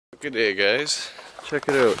Good day, guys. Check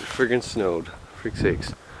it out. It friggin' snowed. Freak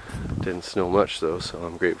sakes. Didn't snow much though, so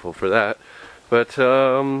I'm grateful for that. But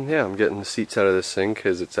yeah, I'm getting the seats out of this thing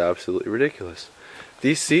because it's absolutely ridiculous.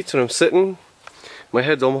 These seats, when I'm sitting, my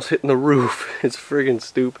head's almost hitting the roof. It's friggin'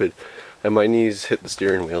 stupid. And my knees hit the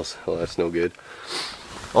steering wheels. Well, that's no good.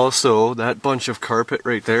 Also, that bunch of carpet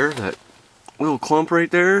right there, that little clump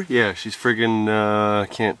right there, yeah, she's friggin'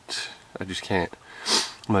 I just can't.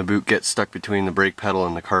 My boot gets stuck between the brake pedal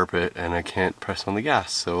and the carpet and I can't press on the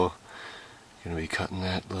gas, so I'm gonna be cutting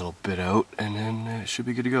that little bit out and then it should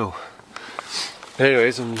be good to go.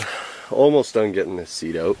 Anyways, I'm almost done getting this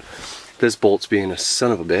seat out. This bolt's being a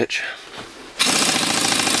son of a bitch.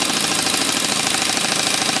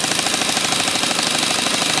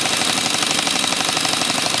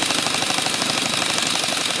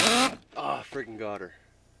 Ah, freaking got her.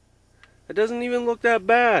 It doesn't even look that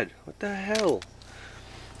bad. What the hell?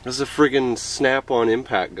 This is a friggin' snap-on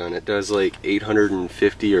impact gun. It does like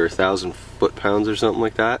 850 or 1,000 foot-pounds or something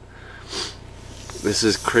like that. This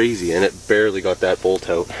is crazy, and it barely got that bolt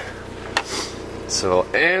out. So,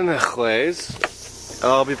 anyways,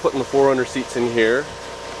 I'll be putting the 400 seats in here.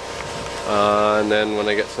 And then when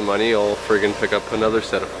I get some money, I'll friggin' pick up another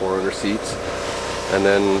set of 400 seats. And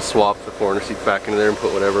then swap the 400 seats back into there and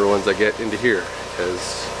put whatever ones I get into here.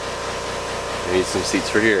 Because I need some seats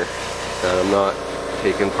for here. And I'm not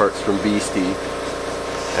taking parts from Beastie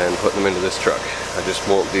and putting them into this truck. I just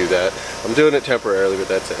won't do that. I'm doing it temporarily, but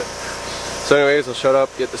that's it. So anyways, I'll shut up,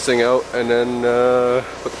 get this thing out, and then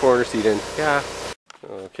put the 400 seat in. Yeah.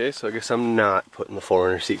 Okay, so I guess I'm not putting the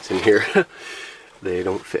 400 seats in here. They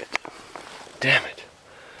don't fit. Damn it.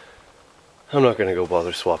 I'm not gonna go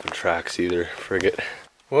bother swapping tracks either. Frig it.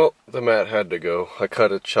 Well, the mat had to go. I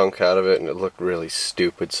cut a chunk out of it and it looked really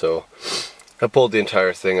stupid, so I pulled the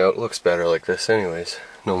entire thing out. It looks better like this anyways.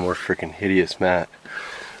 No more freaking hideous mat.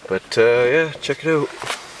 But yeah, check it out.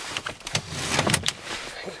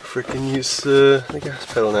 Freaking use the gas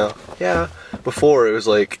pedal now. Yeah, before it was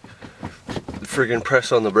like freaking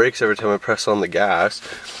press on the brakes every time I press on the gas.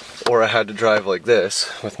 Or I had to drive like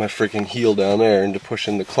this with my freaking heel down there, and to push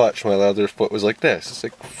in the clutch my other foot was like this. It's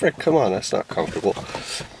like, frick, come on, that's not comfortable.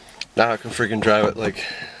 Now I can freaking drive it like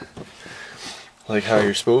how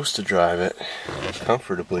you're supposed to drive it,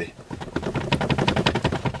 comfortably.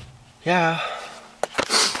 Yeah.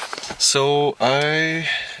 So I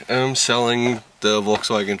am selling the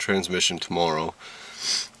Volkswagen transmission tomorrow.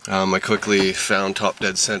 I quickly found top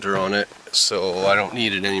dead center on it, so I don't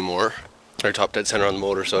need it anymore. Or top dead center on the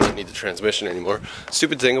motor, so I don't need the transmission anymore.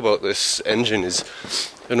 Stupid thing about this engine is,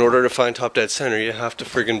 in order to find top dead center, you have to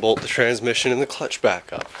friggin' bolt the transmission and the clutch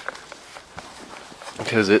back up.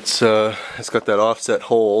 Because it's got that offset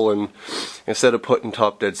hole, and instead of putting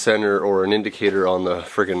top dead center or an indicator on the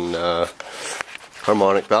friggin'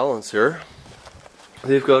 harmonic balancer,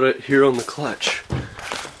 they've got it here on the clutch.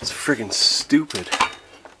 It's friggin' stupid.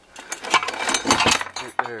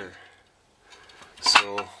 Right there.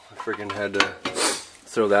 So I friggin' had to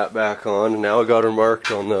throw that back on, and now I got her marked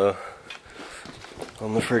on the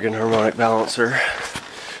friggin' harmonic balancer.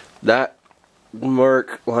 That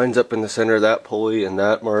mark lines up in the center of that pulley, and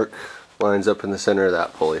that mark lines up in the center of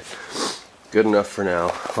that pulley. Good enough for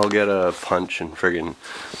now. I'll get a punch and friggin'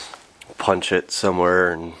 punch it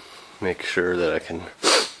somewhere and make sure that I can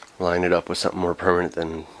line it up with something more permanent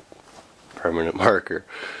than permanent marker.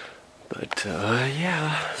 But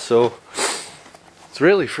yeah, so it's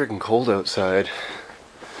really friggin' cold outside.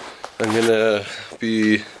 I'm gonna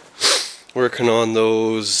be working on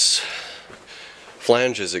those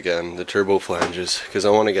flanges again, the turbo flanges, because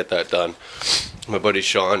I want to get that done. My buddy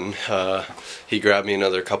Shawn, he grabbed me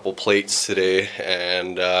another couple plates today,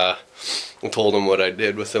 and I told him what I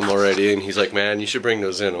did with them already, and he's like, man, you should bring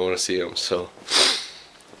those in, I want to see them. So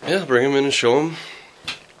yeah, bring them in and show them.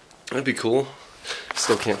 That'd be cool.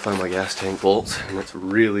 Still can't find my gas tank bolts, and it's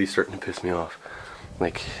really starting to piss me off.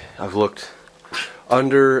 Like, I've looked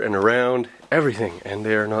under and around everything, and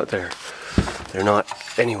they are not there. They're not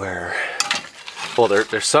anywhere. Well,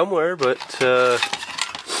 they're somewhere, but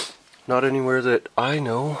not anywhere that I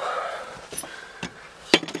know.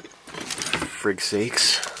 Frig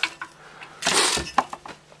sakes.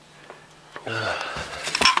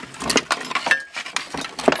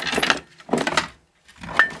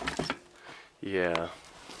 Yeah,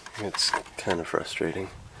 it's kind of frustrating.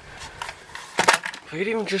 If I could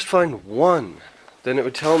even just find one, then it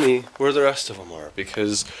would tell me where the rest of them are,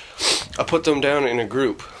 because I put them down in a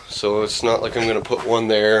group. So it's not like I'm gonna put one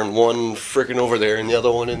there and one freaking over there and the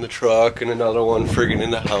other one in the truck and another one friggin'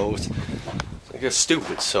 in the house. I guess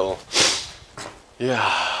stupid, so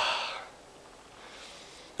yeah.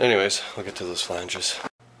 Anyways, I'll get to those flanges.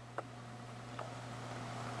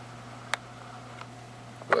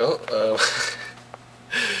 Well,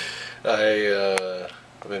 I've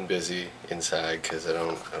been busy inside because I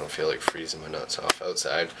don't feel like freezing my nuts off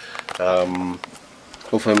outside.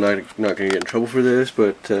 Hopefully I'm not gonna get in trouble for this,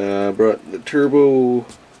 but brought the turbo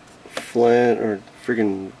or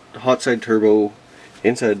friggin' hot side turbo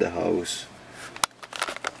inside the house,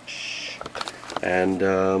 and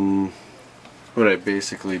what I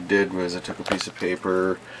basically did was I took a piece of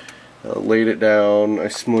paper, laid it down, I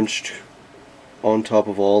smunched on top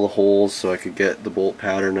of all the holes so I could get the bolt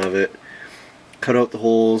pattern of it, cut out the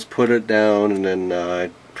holes, put it down, and then I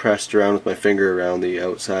pressed around with my finger around the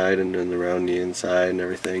outside and then around the inside and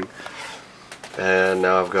everything. And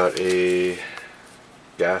now I've got a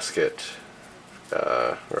gasket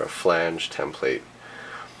or a flange template.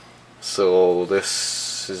 So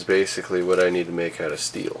this is basically what I need to make out of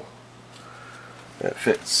steel. It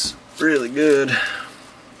fits really good.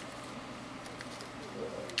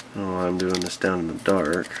 Oh, I'm doing this down in the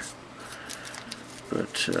dark,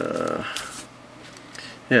 but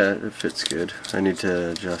yeah, it fits good. I need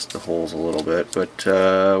to adjust the holes a little bit, but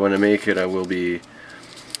when I make it I will be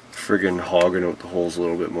friggin' hogging out the holes a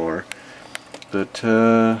little bit more. But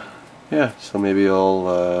yeah, so maybe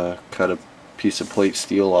I'll cut a piece of plate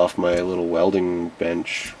steel off my little welding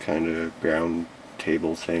bench kind of ground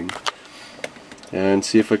table thing and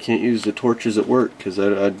see if I can't use the torches at work, because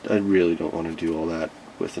I really don't want to do all that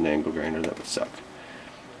with an angle grinder. That would suck.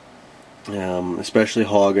 Especially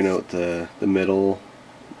hogging out the middle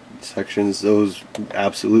sections, those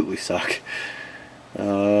absolutely suck.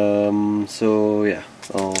 So yeah,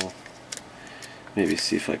 I'll maybe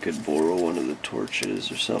see if I could borrow one of the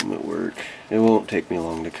torches or something at work. It won't take me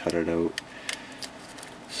long to cut it out.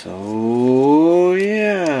 So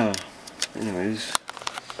yeah, anyways,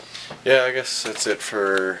 yeah, I guess that's it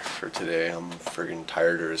for today. I'm friggin'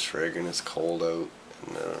 tired as frig and it's cold out,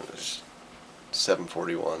 and it's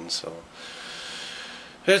 7:41, so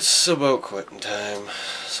it's about quitting time.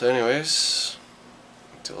 So anyways,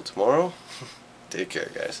 until tomorrow, take care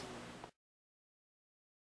guys.